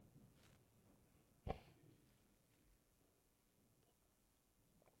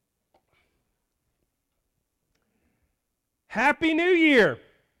Happy New Year.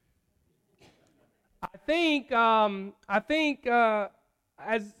 I think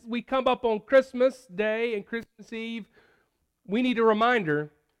as we come up on Christmas Day and Christmas Eve, we need a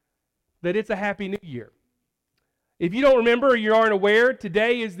reminder that it's a Happy New Year. If you don't remember or you aren't aware,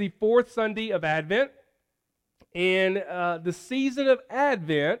 today is the fourth Sunday of Advent, and the season of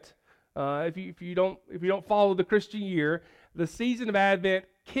Advent, if you don't follow the Christian year, the season of Advent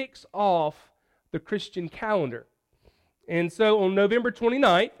kicks off the Christian calendar. And so on November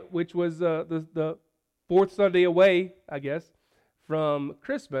 29th, which was the fourth Sunday away, I guess, from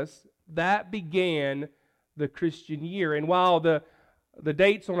Christmas, that began the Christian year. And while the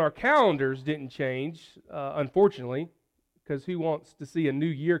dates on our calendars didn't change, unfortunately, because who wants to see a new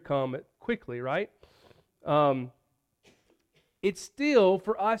year come quickly, right? It's still,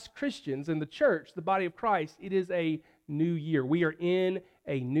 for us Christians in the church, the body of Christ, it is a new year. We are in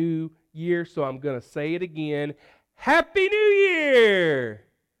a new year, so I'm going to say it again. Happy New Year!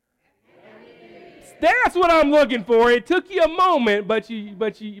 That's what I'm looking for. It took you a moment, but you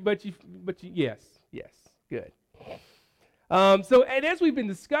yes, good. So, and as we've been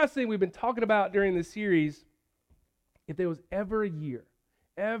discussing, we've been talking about during this series, if there was ever a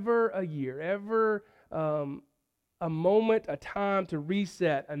moment, a time to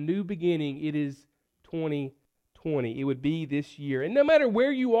reset, a new beginning, it is 2020. It would be this year. And no matter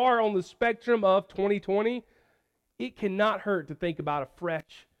where you are on the spectrum of 2020, it cannot hurt to think about a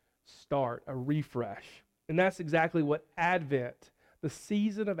fresh start, a refresh. And that's exactly what Advent, the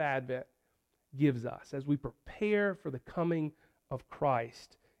season of Advent, gives us as we prepare for the coming of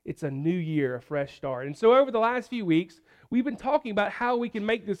Christ. It's a new year, a fresh start. And so over the last few weeks, we've been talking about how we can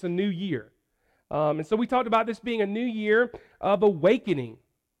make this a new year. And so we talked about this being a new year of awakening.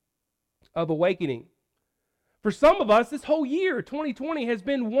 For some of us, this whole year, 2020, has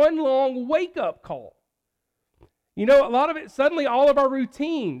been one long wake-up call. You know, a lot of it, suddenly all of our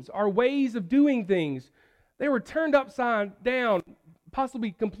routines, our ways of doing things, they were turned upside down,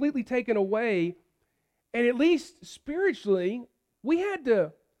 possibly completely taken away. And at least spiritually, we had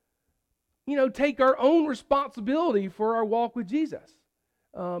to, take our own responsibility for our walk with Jesus.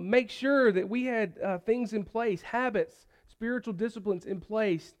 Make sure that we had things in place, habits, spiritual disciplines in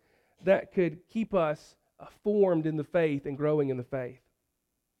place that could keep us formed in the faith and growing in the faith.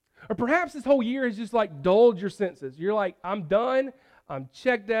 Or perhaps this whole year has just like dulled your senses. You're like, I'm done, I'm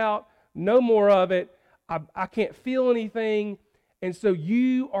checked out, no more of it, I can't feel anything. And so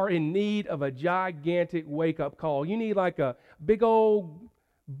you are in need of a gigantic wake-up call. You need like a big old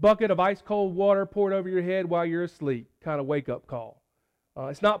bucket of ice cold water poured over your head while you're asleep, kind of wake-up call.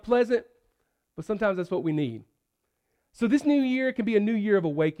 It's not pleasant, but sometimes that's what we need. So this new year can be a new year of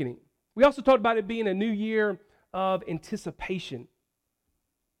awakening. We also talked about it being a new year of anticipation.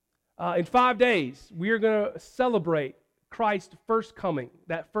 In 5 days, we are going to celebrate Christ's first coming,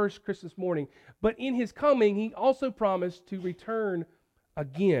 that first Christmas morning. But in his coming, he also promised to return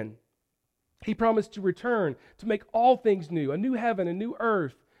again. He promised to return, to make all things new, a new heaven, a new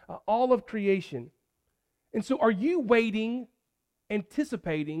earth, all of creation. And so are you waiting,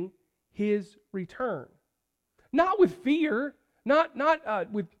 anticipating his return? Not with fear, not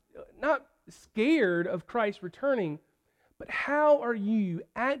scared of Christ returning, but how are you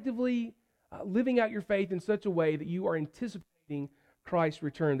actively living out your faith in such a way that you are anticipating Christ's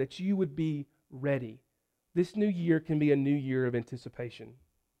return, that you would be ready? This new year can be a new year of anticipation.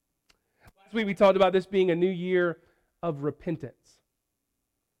 Last week we talked about this being a new year of repentance.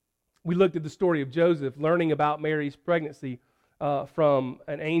 We looked at the story of Joseph learning about Mary's pregnancy from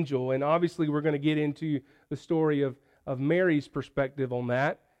an angel, and obviously we're going to get into the story of Mary's perspective on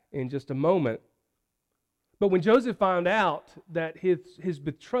that in just a moment. But when Joseph found out that his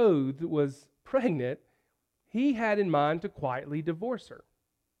betrothed was pregnant, he had in mind to quietly divorce her.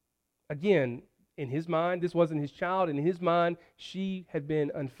 Again, in his mind, this wasn't his child. In his mind, she had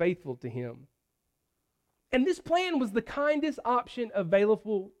been unfaithful to him. And this plan was the kindest option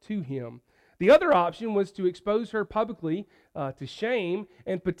available to him. The other option was to expose her publicly to shame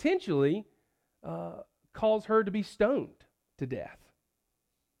and potentially cause her to be stoned to death.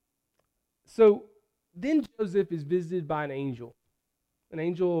 So then Joseph is visited by an angel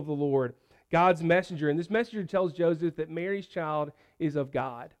of the Lord, God's messenger. And this messenger tells Joseph that Mary's child is of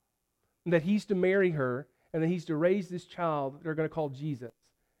God, and that he's to marry her, and that he's to raise this child that they're going to call Jesus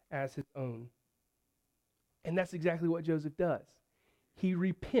as his own. And that's exactly what Joseph does. He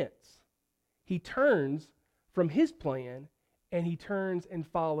repents. He turns from his plan, and he turns and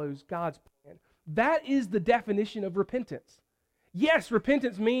follows God's plan. That is the definition of repentance. Yes,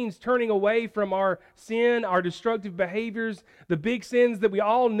 repentance means turning away from our sin, our destructive behaviors, the big sins that we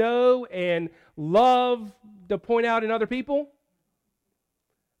all know and love to point out in other people.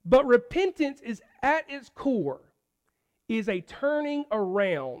 But repentance is at its core is a turning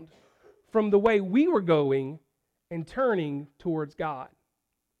around from the way we were going and turning towards God.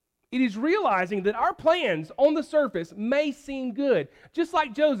 It is realizing that our plans on the surface may seem good, just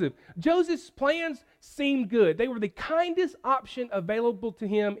like Joseph. Joseph's plans seemed good. They were the kindest option available to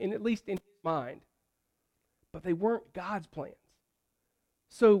him, at least in his mind. But they weren't God's plans.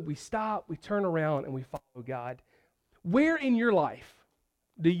 So we stop, we turn around, and we follow God. Where in your life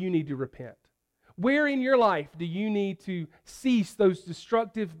do you need to repent? Where in your life do you need to cease those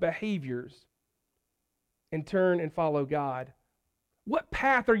destructive behaviors and turn and follow God? What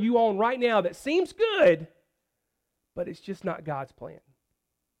path are you on right now that seems good, but it's just not God's plan?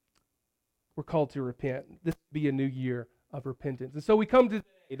 We're called to repent. This will be a new year of repentance. And so we come to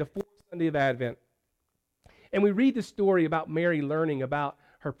today, the fourth Sunday of Advent, and we read the story about Mary learning about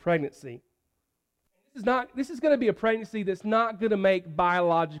her pregnancy. This is going to be a pregnancy that's not going to make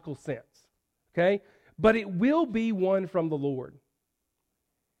biological sense, okay? But it will be one from the Lord.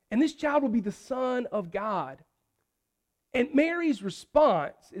 And this child will be the Son of God. And Mary's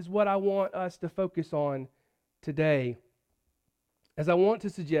response is what I want us to focus on today, as I want to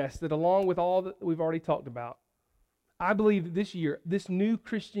suggest that along with all that we've already talked about, I believe that this year, this new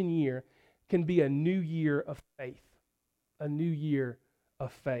Christian year, can be a new year of faith. A new year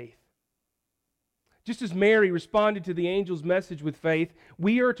of faith. Just as Mary responded to the angel's message with faith,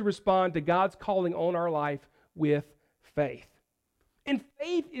 we are to respond to God's calling on our life with faith. And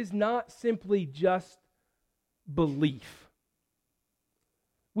faith is not simply just belief.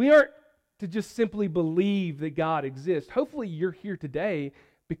 We aren't to just simply believe that God exists. Hopefully you're here today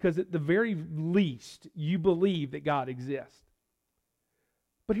because at the very least you believe that God exists.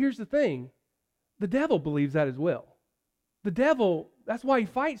 But here's the thing. The devil believes that as well. The devil, that's why he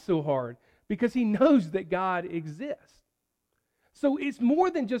fights so hard, because he knows that God exists. So it's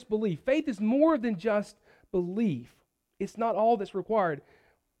more than just belief. Faith is more than just belief. It's not all that's required.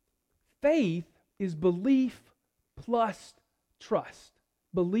 Faith is belief plus trust.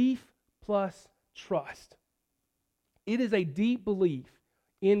 Belief plus trust. It is a deep belief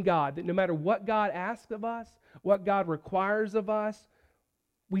in God that no matter what God asks of us, what God requires of us,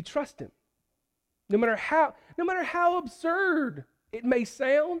 we trust Him. No matter how absurd it may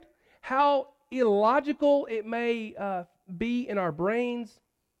sound, how illogical it may be in our brains,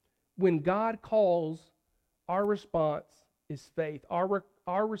 when God calls, our response is faith.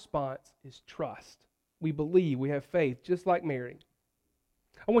 Our response is trust. We believe, we have faith, just like Mary.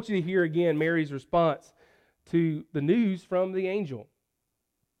 I want you to hear again Mary's response to the news from the angel.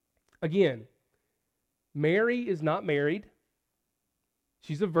 Again, Mary is not married.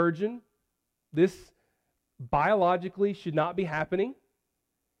 She's a virgin. This biologically should not be happening.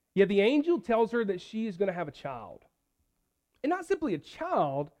 Yet the angel tells her that she is going to have a child. And not simply a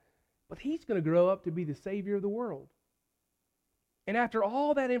child, but he's going to grow up to be the Savior of the world. And after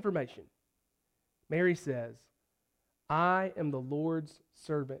all that information, Mary says, I am the Lord's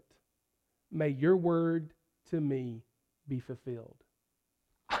servant. May your word to me be fulfilled.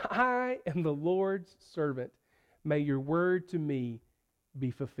 I am the Lord's servant. May your word to me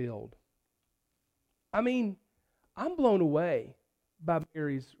be fulfilled. I mean, I'm blown away by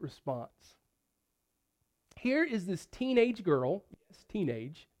Mary's response. Here is this teenage girl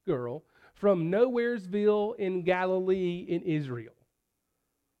from Nowheresville in Galilee in Israel.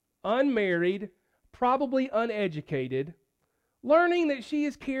 Unmarried, probably uneducated, learning that she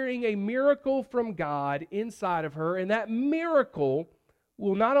is carrying a miracle from God inside of her, and that miracle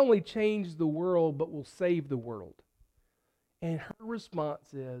will not only change the world, but will save the world. And her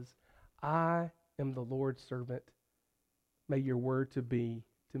response is, I am the Lord's servant. May your word to me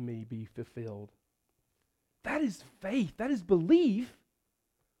be fulfilled. That is faith. That is belief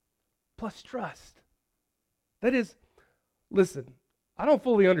plus trust. That is, listen, I don't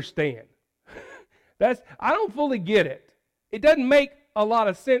fully understand. I don't fully get it. It doesn't make a lot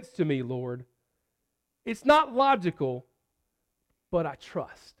of sense to me, Lord. It's not logical, but I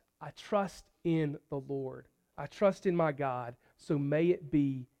trust. I trust in the Lord. I trust in my God, so may it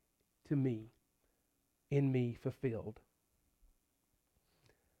be to me, in me fulfilled.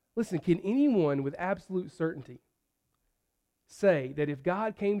 Listen, can anyone with absolute certainty say that if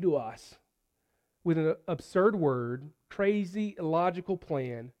God came to us with an absurd word, crazy, illogical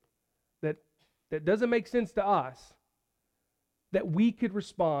plan that doesn't make sense to us, that we could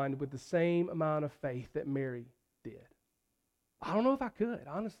respond with the same amount of faith that Mary did? I don't know if I could,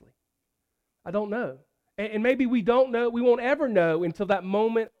 honestly. I don't know. And maybe we don't know, we won't ever know until that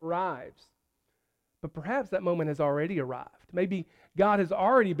moment arrives. But perhaps that moment has already arrived. Maybe God has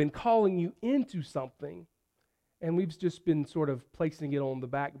already been calling you into something And we've just been sort of placing it on the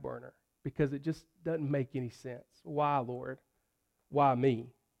back burner because it just doesn't make any sense. Why, Lord? Why me?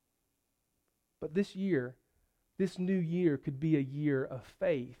 But this year, this new year could be a year of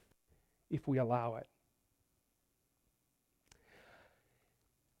faith if we allow it.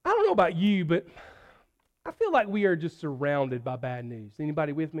 I don't know about you, but I feel like we are just surrounded by bad news.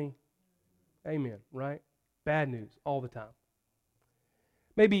 Anybody with me? Amen, right? Bad news all the time.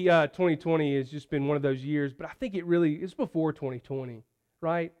 Maybe 2020 has just been one of those years, but I think it's before 2020,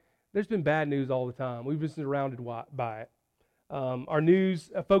 right? There's been bad news all the time. We've been surrounded by it. Our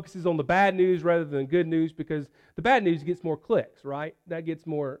news focuses on the bad news rather than good news because the bad news gets more clicks, right? That gets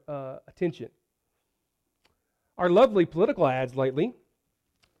more attention. Our lovely political ads lately,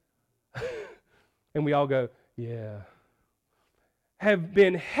 and we all go, yeah, have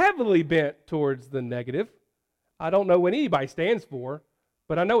been heavily bent towards the negative. I don't know what anybody stands for,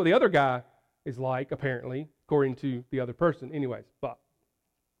 but I know what the other guy is like, apparently, according to the other person. Anyways, but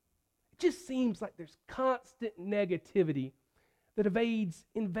it just seems like there's constant negativity that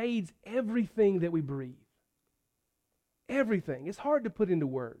invades everything that we breathe. Everything. It's hard to put into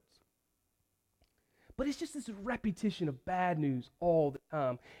words. But it's just this repetition of bad news all the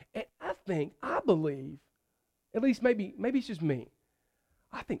time. And I believe, at least maybe it's just me,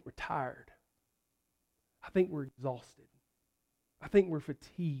 I think we're tired. I think we're exhausted. I think we're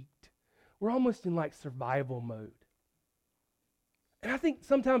fatigued. We're almost in like survival mode. And I think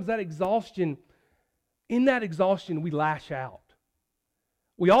sometimes in that exhaustion, we lash out.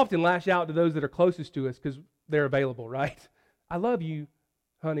 We often lash out to those that are closest to us because they're available, right? I love you,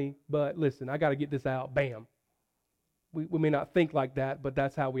 honey, but listen, I got to get this out. Bam. We may not think like that, but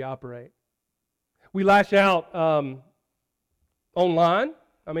that's how we operate. We lash out online.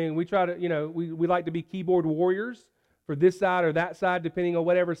 I mean, we try to, we like to be keyboard warriors for this side or that side, depending on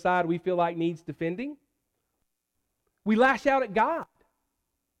whatever side we feel like needs defending. We lash out at God,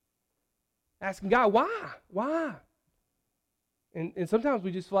 asking God, why? Why? And sometimes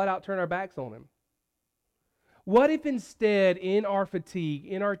we just flat out turn our backs on Him. What if instead, in our fatigue,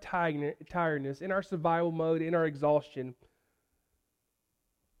 in our tiredness, in our survival mode, in our exhaustion,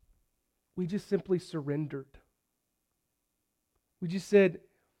 we just simply surrendered? We just said,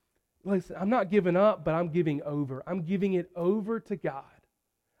 listen, I'm not giving up, but I'm giving over. I'm giving it over to God.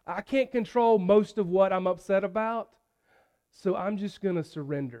 I can't control most of what I'm upset about, so I'm just going to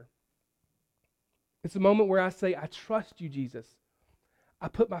surrender. It's a moment where I say, I trust you, Jesus. I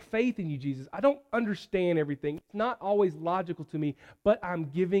put my faith in you, Jesus. I don't understand everything. It's not always logical to me, but I'm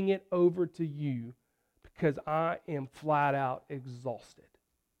giving it over to you because I am flat out exhausted.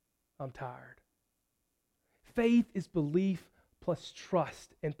 I'm tired. Faith is belief plus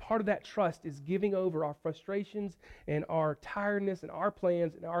trust. And part of that trust is giving over our frustrations and our tiredness and our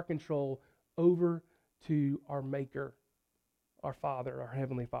plans and our control over to our Maker, our Father, our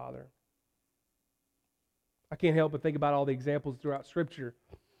Heavenly Father. I can't help but think about all the examples throughout Scripture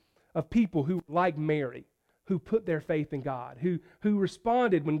of people who, like Mary, who put their faith in God, who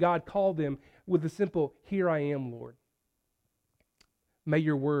responded when God called them with the simple, "Here I am, Lord. May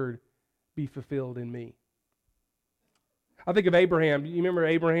your word be fulfilled in me." I think of Abraham. You remember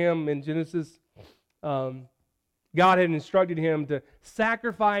Abraham in Genesis? God had instructed him to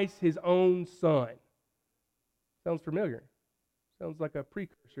sacrifice his own son. Sounds familiar. Sounds like a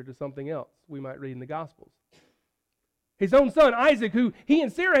precursor to something else we might read in the Gospels. His own son, Isaac, who he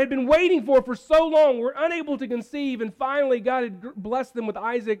and Sarah had been waiting for so long, were unable to conceive, and finally God had blessed them with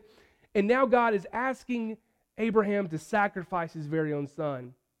Isaac, and now God is asking Abraham to sacrifice his very own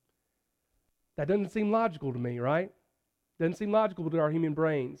son. That doesn't seem logical to me, right? Doesn't seem logical to our human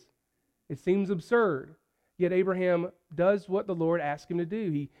brains. It seems absurd. Yet Abraham does what the Lord asked him to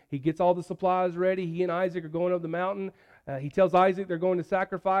do. He gets all the supplies ready. He and Isaac are going up the mountain. He tells Isaac they're going to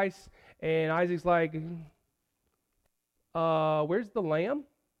sacrifice, and Isaac's like, where's the lamb?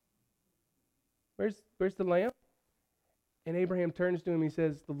 Where's the lamb? And Abraham turns to him and he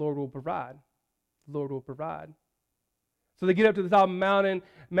says, the Lord will provide. The Lord will provide. So they get up to the top of the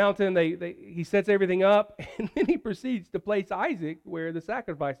mountain. He sets everything up, and then he proceeds to place Isaac where the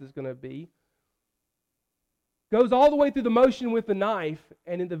sacrifice is going to be. Goes all the way through the motion with the knife,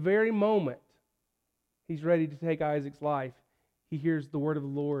 and in the very moment he's ready to take Isaac's life, he hears the word of the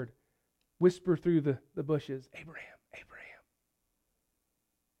Lord whisper through the bushes, Abraham, Abraham.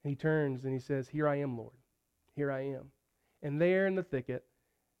 And he turns and he says, here I am, Lord. Here I am. And there in the thicket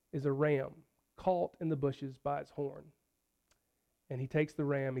is a ram caught in the bushes by its horn. And he takes the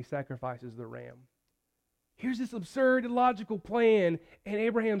ram, he sacrifices the ram. Here's this absurd, illogical plan, and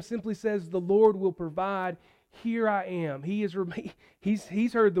Abraham simply says, the Lord will provide. Here I am. He's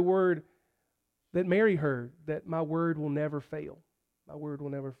heard the word that Mary heard, that my word will never fail. My word will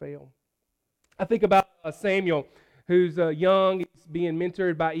never fail. I think about Samuel, who's young, he's being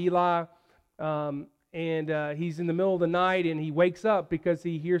mentored by Eli, and he's in the middle of the night, and he wakes up because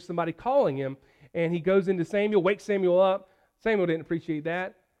he hears somebody calling him, and he goes into Samuel, wakes Samuel up. Samuel didn't appreciate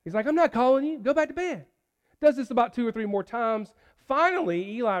that. He's like, I'm not calling you. Go back to bed. Does this about 2 or 3 more times. Finally,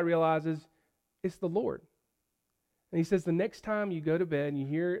 Eli realizes it's the Lord. And he says, the next time you go to bed and you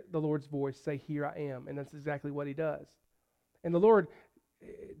hear the Lord's voice, say, here I am. And that's exactly what he does. And the Lord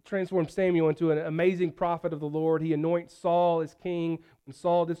transforms Samuel into an amazing prophet of the Lord. He anoints Saul as king. When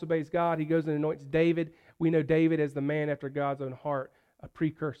Saul disobeys God, he goes and anoints David. We know David as the man after God's own heart, a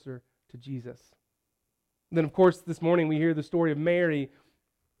precursor to Jesus. Then, of course, this morning we hear the story of Mary,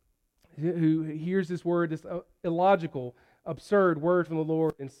 who hears this word, this illogical, absurd word from the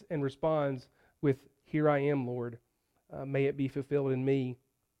Lord, and responds with, here I am, Lord. May it be fulfilled in me.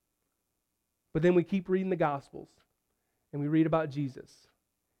 But then we keep reading the Gospels, and we read about Jesus.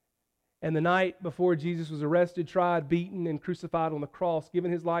 And the night before Jesus was arrested, tried, beaten, and crucified on the cross,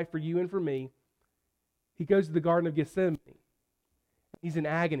 giving his life for you and for me, he goes to the Garden of Gethsemane. He's in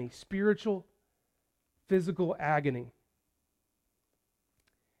agony, spiritual, physical agony.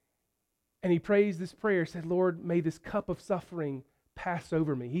 And he prays this prayer, said, Lord, may this cup of suffering pass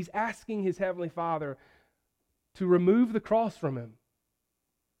over me. He's asking his heavenly Father to remove the cross from him.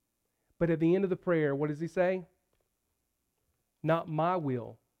 But at the end of the prayer, what does he say? Not my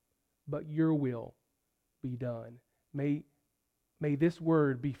will, but your will be done. May this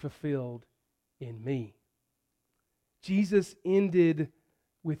word be fulfilled in me. Jesus ended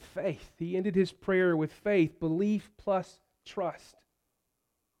with faith. He ended his prayer with faith, belief plus trust.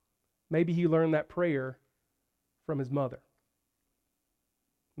 Maybe he learned that prayer from his mother.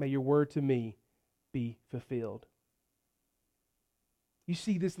 May your word to me be fulfilled. You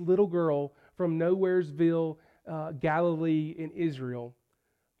see, this little girl from Nowheresville, Galilee in Israel,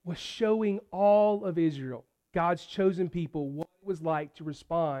 was showing all of Israel, God's chosen people, what it was like to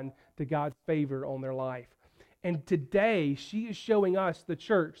respond to God's favor on their life. And today, she is showing us, the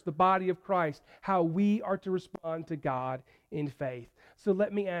church, the body of Christ, how we are to respond to God in faith. So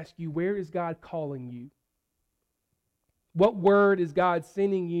let me ask you, where is God calling you? What word is God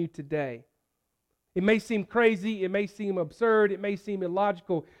sending you today? It may seem crazy, it may seem absurd, it may seem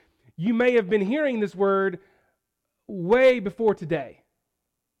illogical. You may have been hearing this word way before today.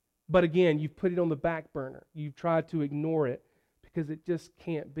 But again, you've put it on the back burner. You've tried to ignore it because it just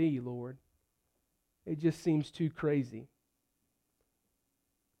can't be, Lord. It just seems too crazy.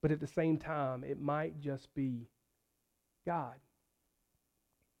 But at the same time, it might just be God.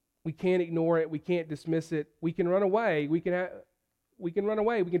 We can't ignore it. We can't dismiss it. We can run away. We can run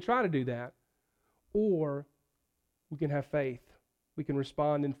away. We can try to do that. Or we can have faith. We can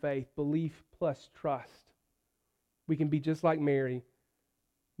respond in faith. Belief plus trust. We can be just like Mary.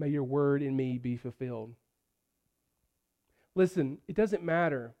 May your word in me be fulfilled. Listen, it doesn't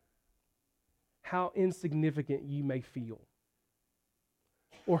matter how insignificant you may feel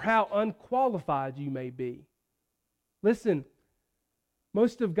or how unqualified you may be. Listen,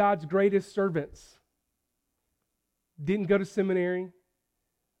 most of God's greatest servants didn't go to seminary,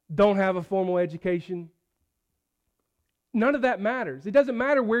 don't have a formal education. None of that matters. It doesn't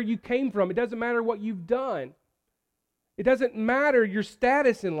matter where you came from. It doesn't matter what you've done. It doesn't matter your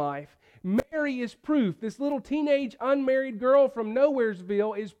status in life. Mary is proof. This little teenage unmarried girl from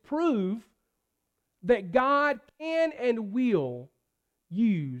Nowheresville is proof that God can and will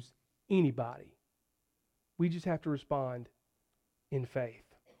use anybody. We just have to respond in faith.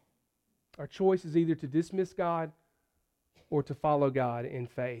 Our choice is either to dismiss God or to follow God in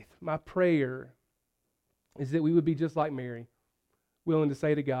faith. My prayer is that we would be just like Mary, willing to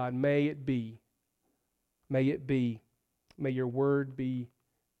say to God, may it be, may it be, may your word be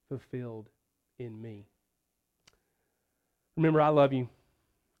fulfilled in me. Remember, I love you.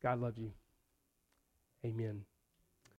 God loves you. Amen.